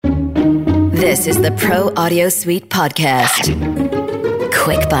This is the Pro Audio Suite podcast.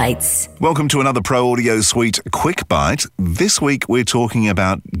 Quick Bites. Welcome to another Pro Audio Suite Quick Bite. This week we're talking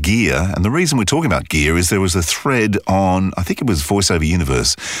about gear, and the reason we're talking about gear is there was a thread on, I think it was VoiceOver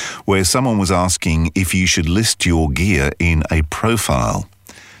Universe, where someone was asking if you should list your gear in a profile.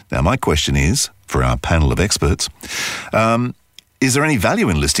 Now, my question is, for our panel of experts, is there any value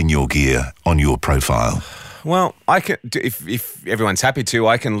in listing your gear on your profile? Well, I can, if everyone's happy to,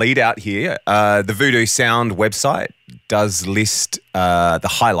 I can lead out here. The Voodoo Sound website does list the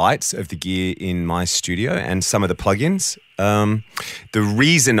highlights of the gear in my studio and some of the plugins. The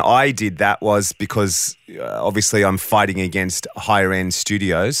reason I did that was because obviously I'm fighting against higher end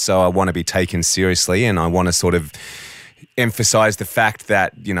studios, so I want to be taken seriously and I want to sort of emphasize the fact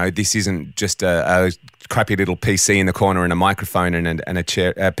that, you know, this isn't just a crappy little PC in the corner and a microphone and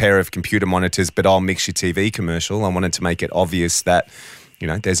a pair of computer monitors, but I'll mix your TV commercial. I wanted to make it obvious that, you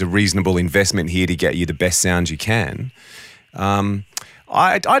know, there's a reasonable investment here to get you the best sound you can.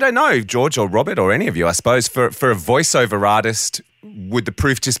 I don't know, George or Robert or any of you, I suppose, for a voiceover artist, would the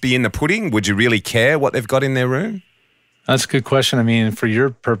proof just be in the pudding? Would you really care what they've got in their room? That's a good question. I mean, for your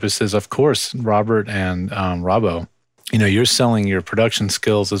purposes, of course, Robert and Robbo, you know, you're selling your production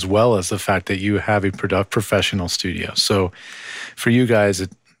skills as well as the fact that you have a professional studio. So for you guys,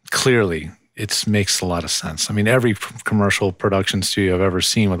 it makes a lot of sense. I mean, every commercial production studio I've ever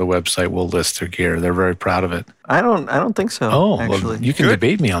seen with a website will list their gear. They're very proud of it. I don't think so. Oh, actually. Well, you can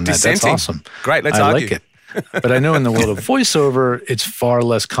debate me on that. Dissenting. That's awesome. Great, let's I argue. like it. But I know in the world of voiceover, it's far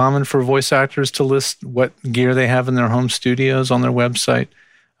less common for voice actors to list what gear they have in their home studios on their website.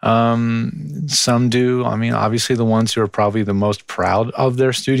 Some do. I mean, obviously the ones who are probably the most proud of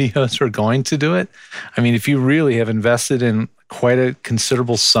their studios are going to do it. I mean, if you really have invested in quite a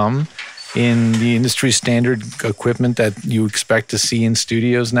considerable sum in the industry standard equipment that you expect to see in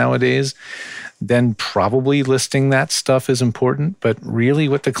studios nowadays, then probably listing that stuff is important. But really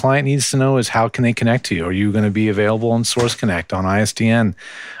what the client needs to know is how can they connect to you? Are you going to be available on Source Connect, on ISDN?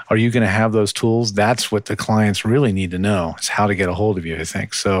 Are you going to have those tools? That's what the clients really need to know, is how to get a hold of you, I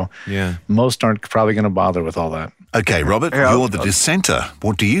think. So yeah, most aren't probably going to bother with all that. Okay, Robert, you're the dissenter.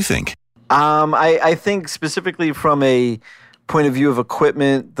 What do you think? I think specifically from a point of view of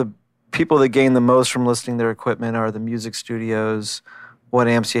equipment, the people that gain the most from listing their equipment are the music studios. What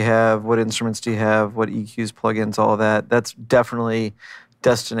amps you have, what instruments do you have, what EQs, plugins, all of that. That's definitely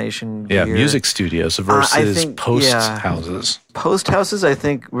destination gear. Yeah, music studios versus post houses. Post houses, I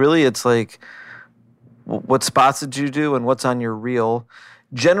think really it's like what spots did you do and what's on your reel.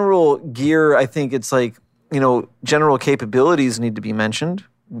 General gear, I think it's like, you know, general capabilities need to be mentioned.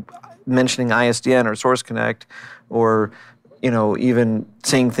 Mentioning ISDN or Source Connect, or, you know, even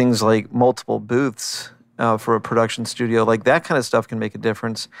saying things like multiple booths for a production studio, like that kind of stuff can make a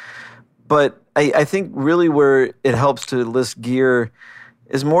difference. But I think really where it helps to list gear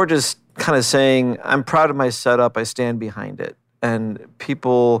is more just kind of saying, I'm proud of my setup, I stand behind it. And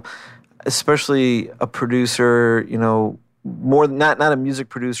people, especially a producer, you know, more not a music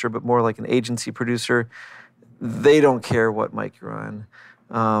producer, but more like an agency producer, they don't care what mic you're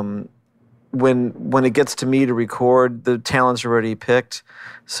on. When it gets to me to record, the talent's already picked.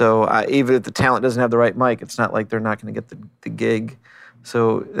 So even if the talent doesn't have the right mic, it's not like they're not going to get the gig.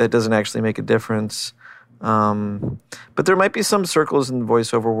 So that doesn't actually make a difference. But there might be some circles in the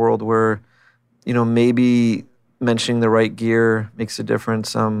voiceover world where, you know, maybe mentioning the right gear makes a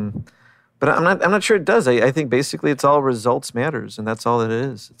difference. But I'm not sure it does. I think basically it's all results matters, and that's all it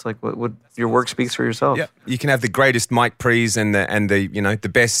is. It's like what your work speaks for yourself. Yeah, you can have the greatest mic pre's and the you know, the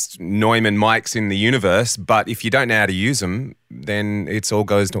best Neumann mics in the universe, but if you don't know how to use them, then it all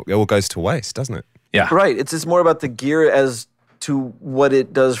goes to waste, doesn't it? Yeah, right. It's just more about the gear as to what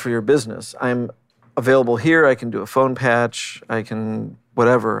it does for your business. I'm available here. I can do a phone patch. I can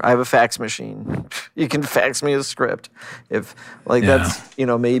whatever. I have a fax machine. You can fax me a script. If that's, you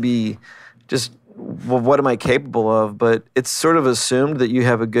know, maybe. Just, well, what am I capable of? But it's sort of assumed that you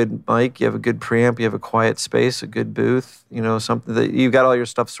have a good mic, you have a good preamp, you have a quiet space, a good booth, you know, something that you've got all your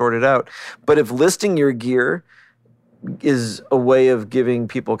stuff sorted out. But if listing your gear is a way of giving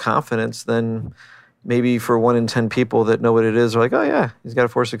people confidence, then maybe for 1 in 10 people that know what it is, are like, oh yeah, he's got a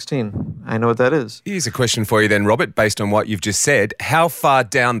 416. I know what that is. Here's a question for you then, Robert, based on what you've just said. How far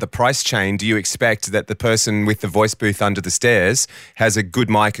down the price chain do you expect that the person with the voice booth under the stairs has a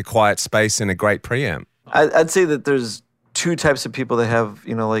good mic, a quiet space, and a great preamp? I'd say that there's two types of people that have,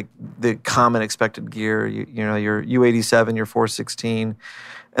 you know, like the common expected gear, you know, your U87, your 416.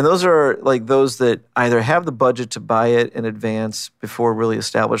 And those are like those that either have the budget to buy it in advance before really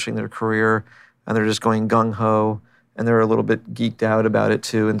establishing their career, and they're just going gung-ho, and they're a little bit geeked out about it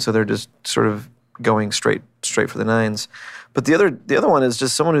too, and so they're just sort of going straight for the nines. But the other one is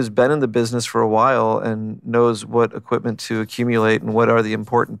just someone who's been in the business for a while and knows what equipment to accumulate and what are the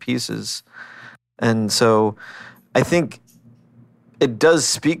important pieces. And so I think it does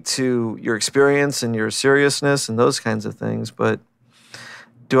speak to your experience and your seriousness and those kinds of things. But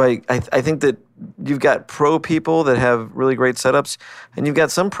I think that you've got pro people that have really great setups, and you've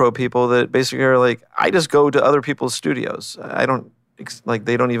got some pro people that basically are like, I just go to other people's studios. They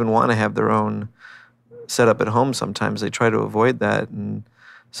don't even want to have their own setup at home. Sometimes they try to avoid that, and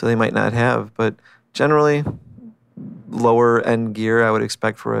so they might not have. But generally, lower end gear I would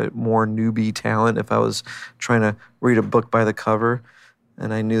expect for a more newbie talent. If I was trying to read a book by the cover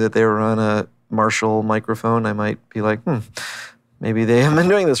and I knew that they were on a Marshall microphone, I might be like, maybe they haven't been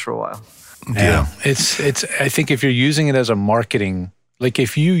doing this for a while. Yeah. It's I think if you're using it as a marketing, like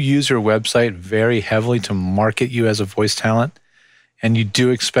if you use your website very heavily to market you as a voice talent, and you do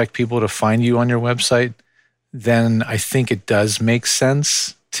expect people to find you on your website, then I think it does make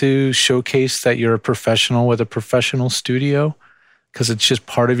sense to showcase that you're a professional with a professional studio, because it's just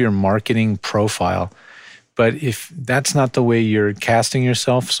part of your marketing profile. But if that's not the way you're casting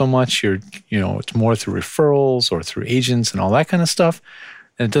yourself so much, it's more through referrals or through agents and all that kind of stuff,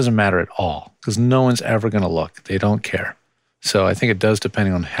 then it doesn't matter at all, because no one's ever going to look. They don't care. So I think it does,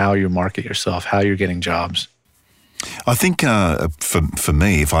 depending on how you market yourself, how you're getting jobs. I think for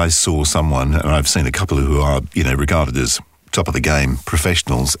me, if I saw someone, and I've seen a couple who are, regarded as top of the game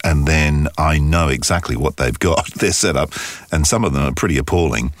professionals, and then I know exactly what they've got, their setup, and some of them are pretty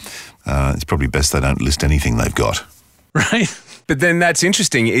appalling, it's probably best they don't list anything they've got. Right. But then that's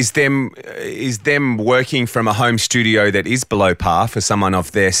interesting. Is them working from a home studio that is below par for someone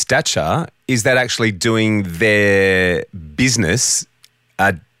of their stature, is that actually doing their business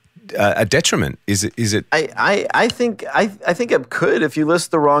a detriment? Is it? I think it could, if you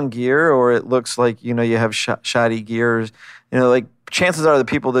list the wrong gear, or it looks like you have shoddy gears. Like chances are the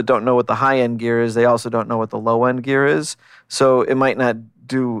people that don't know what the high end gear is, they also don't know what the low end gear is. So it might not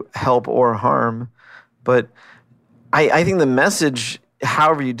do help or harm. But I think the message,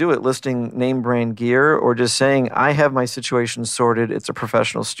 however you do it, listing name brand gear or just saying I have my situation sorted, it's a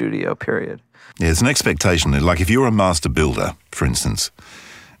professional studio, period. Yeah, it's an expectation. Like if you're a master builder, for instance,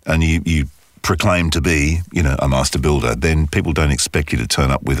 and you proclaim to be, a master builder, then people don't expect you to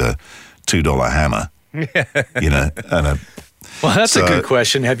turn up with a $2 hammer, and a... Well, that's a good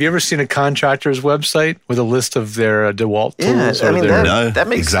question. Have you ever seen a contractor's website with a list of their DeWalt tools? That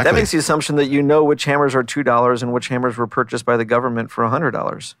makes the assumption that you know which hammers are $2 and which hammers were purchased by the government for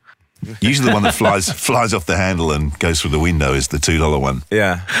 $100. Usually the one that flies off the handle and goes through the window is the $2 one.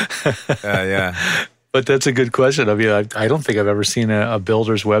 Yeah. Yeah. But that's a good question. I mean, I don't think I've ever seen a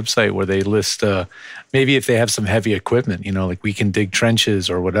builder's website where they list, maybe if they have some heavy equipment, like we can dig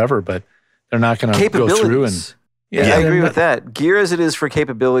trenches or whatever, but they're not going to go through and... Yeah, I agree with that. Gear as it is for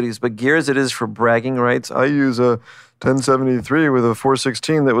capabilities, but gear as it is for bragging rights. I use a 1073 with a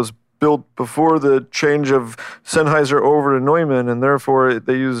 416 that was built before the change of Sennheiser over to Neumann, and therefore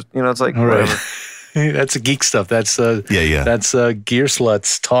they used, it's like, whatever. That's geek stuff. That's that's gear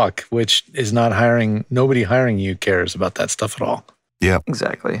sluts talk, which is not hiring. Nobody hiring you cares about that stuff at all. Yeah,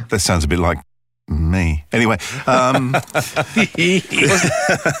 exactly. That sounds a bit like me. Anyway, this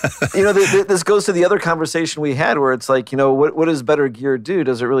goes to the other conversation we had, where it's like, what does better gear do?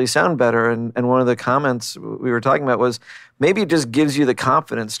 Does it really sound better? And one of the comments we were talking about was maybe it just gives you the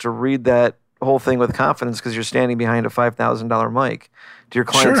confidence to read that whole thing with confidence because you're standing behind a $5,000 mic. Do your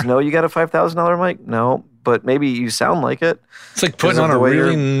clients know you got a $5,000 mic? No, but maybe you sound like it. It's like putting on a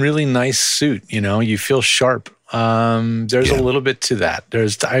really nice suit. You feel sharp. There's a little bit to that.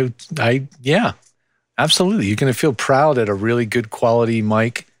 Absolutely. You're going to feel proud at a really good quality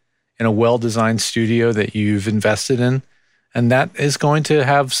mic in a well-designed studio that you've invested in. And that is going to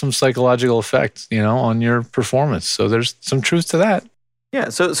have some psychological effect, on your performance. So there's some truth to that. Yeah.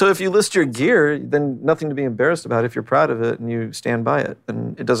 So if you list your gear, then nothing to be embarrassed about if you're proud of it and you stand by it.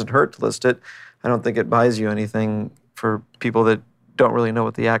 And it doesn't hurt to list it. I don't think it buys you anything for people that don't really know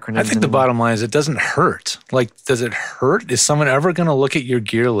what the acronym is. I think the bottom line is it doesn't hurt. Like, does it hurt? Is someone ever going to look at your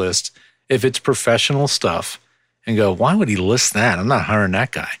gear list if it's professional stuff and go, why would he list that? I'm not hiring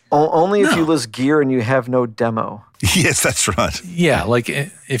that guy. Only if you list gear and you have no demo. Yes, that's right. Yeah, like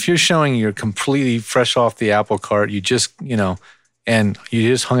if you're showing you're completely fresh off the apple cart, you just, and you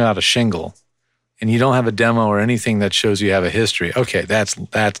just hung out a shingle and you don't have a demo or anything that shows you have a history. Okay,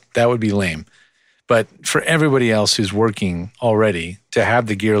 that would be lame. But for everybody else who's working already, to have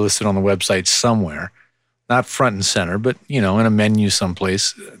the gear listed on the website somewhere, not front and center, but, in a menu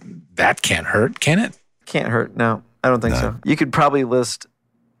someplace, that can't hurt, can it? Can't hurt, no. I don't think so. You could probably list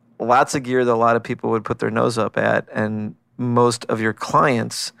lots of gear that a lot of people would put their nose up at, and most of your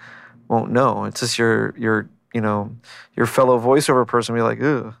clients won't know. It's just your fellow voiceover person will be like,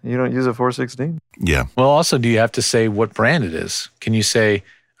 "Ugh, you don't use a 416?" Yeah. Well, also, do you have to say what brand it is? Can you say,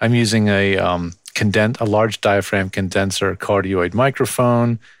 I'm using a large diaphragm condenser cardioid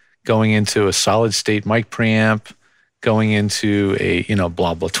microphone, going into a solid state mic preamp, going into a,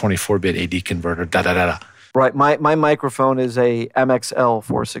 blah, blah, 24-bit AD converter, da-da-da-da. Right. My microphone is a MXL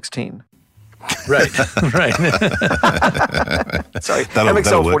 416. Right. Right. Sorry, That'll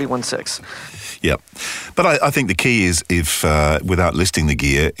MXL work. 416. Yeah. But I think the key is if, without listing the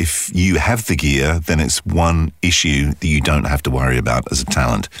gear, if you have the gear, then it's one issue that you don't have to worry about as a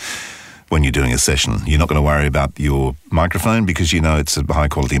talent when you're doing a session. You're not going to worry about your microphone because you know it's a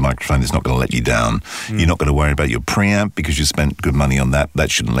high-quality microphone that's not going to let you down. You're not going to worry about your preamp because you spent good money on that. That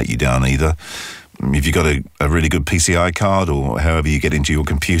shouldn't let you down either. If you've got a really good PCI card or however you get into your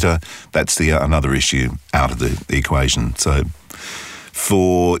computer, that's another issue out of the equation. So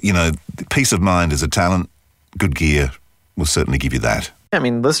for, peace of mind as a talent, good gear will certainly give you that. I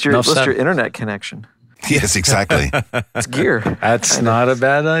mean, list your internet connection. Yes, exactly. It's gear. That's not a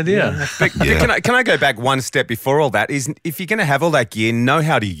bad idea. But can I go back one step before all that? Is if you're going to have all that gear, know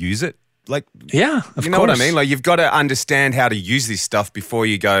how to use it. Like, yeah, of course. You know what I mean? Like, you've got to understand how to use this stuff before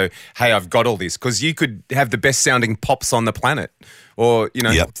you go, hey, I've got all this. Because you could have the best sounding pops on the planet, or be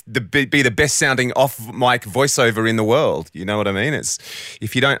the best sounding off mic voiceover in the world. You know what I mean? It's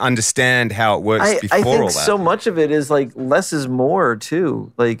if you don't understand how it works before I think all that. So much of it is like less is more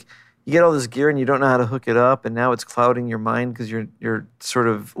too. Like, you get all this gear and you don't know how to hook it up, and now it's clouding your mind because you're sort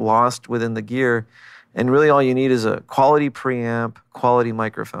of lost within the gear. And really, all you need is a quality preamp, quality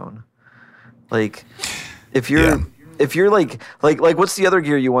microphone. Like, if you're like what's the other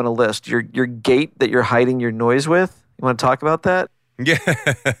gear you want to list? Your gate that you're hiding your noise with. You want to talk about that? Yeah.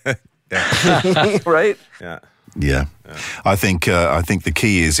 Right? Yeah. Yeah. I think the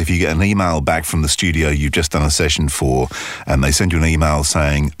key is if you get an email back from the studio you've just done a session for, and they send you an email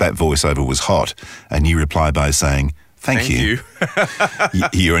saying that voiceover was hot, and you reply by saying, Thank you.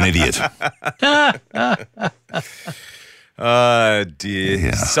 You're an idiot. Oh, dear.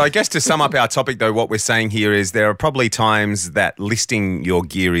 Yeah. So I guess to sum up our topic, though, what we're saying here is there are probably times that listing your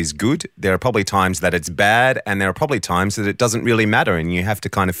gear is good. There are probably times that it's bad. And there are probably times that it doesn't really matter. And you have to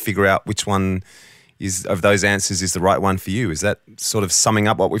kind of figure out which one of those answers is the right one for you. Is that sort of summing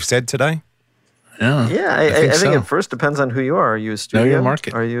up what we've said today? Yeah, I think it first depends on who you are. Are you a studio? Know your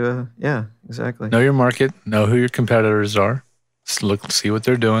market. Are you yeah, exactly. Know your market. Know who your competitors are. Just see what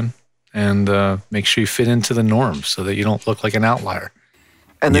they're doing. And make sure you fit into the norms so that you don't look like an outlier.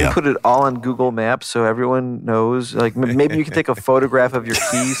 And then put it all on Google Maps so everyone knows. Like maybe you can take a photograph of your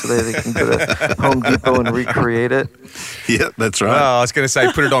key so that they can go to Home Depot and recreate it. Yeah, that's right. Oh, I was going to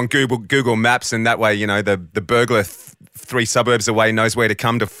say put it on Google Maps, and that way, the burglar 3 suburbs away knows where to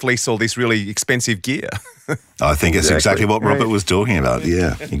come to fleece all this really expensive gear. I think it's exactly what Robert was talking about.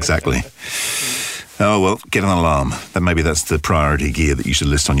 Yeah, exactly. Oh, well, get an alarm. Maybe that's the priority gear that you should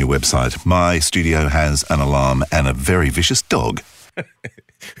list on your website. My studio has an alarm and a very vicious dog.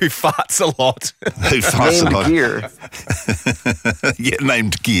 Who farts a lot. Who farts named a lot. Gear. Yeah,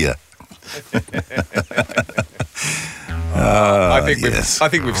 named Gear. I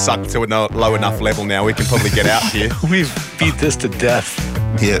think we've sucked to a low enough level now. We can probably get out here. We've beat this to death.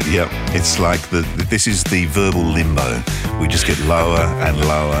 Yeah. It's like this is the verbal limbo. We just get lower and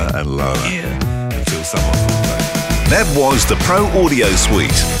lower and lower until someone falls over. That was the Pro Audio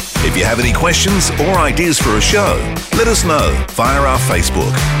Suite. If you have any questions or ideas for a show, let us know via our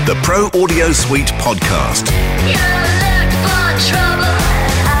Facebook, the Pro Audio Suite Podcast. You look for trouble.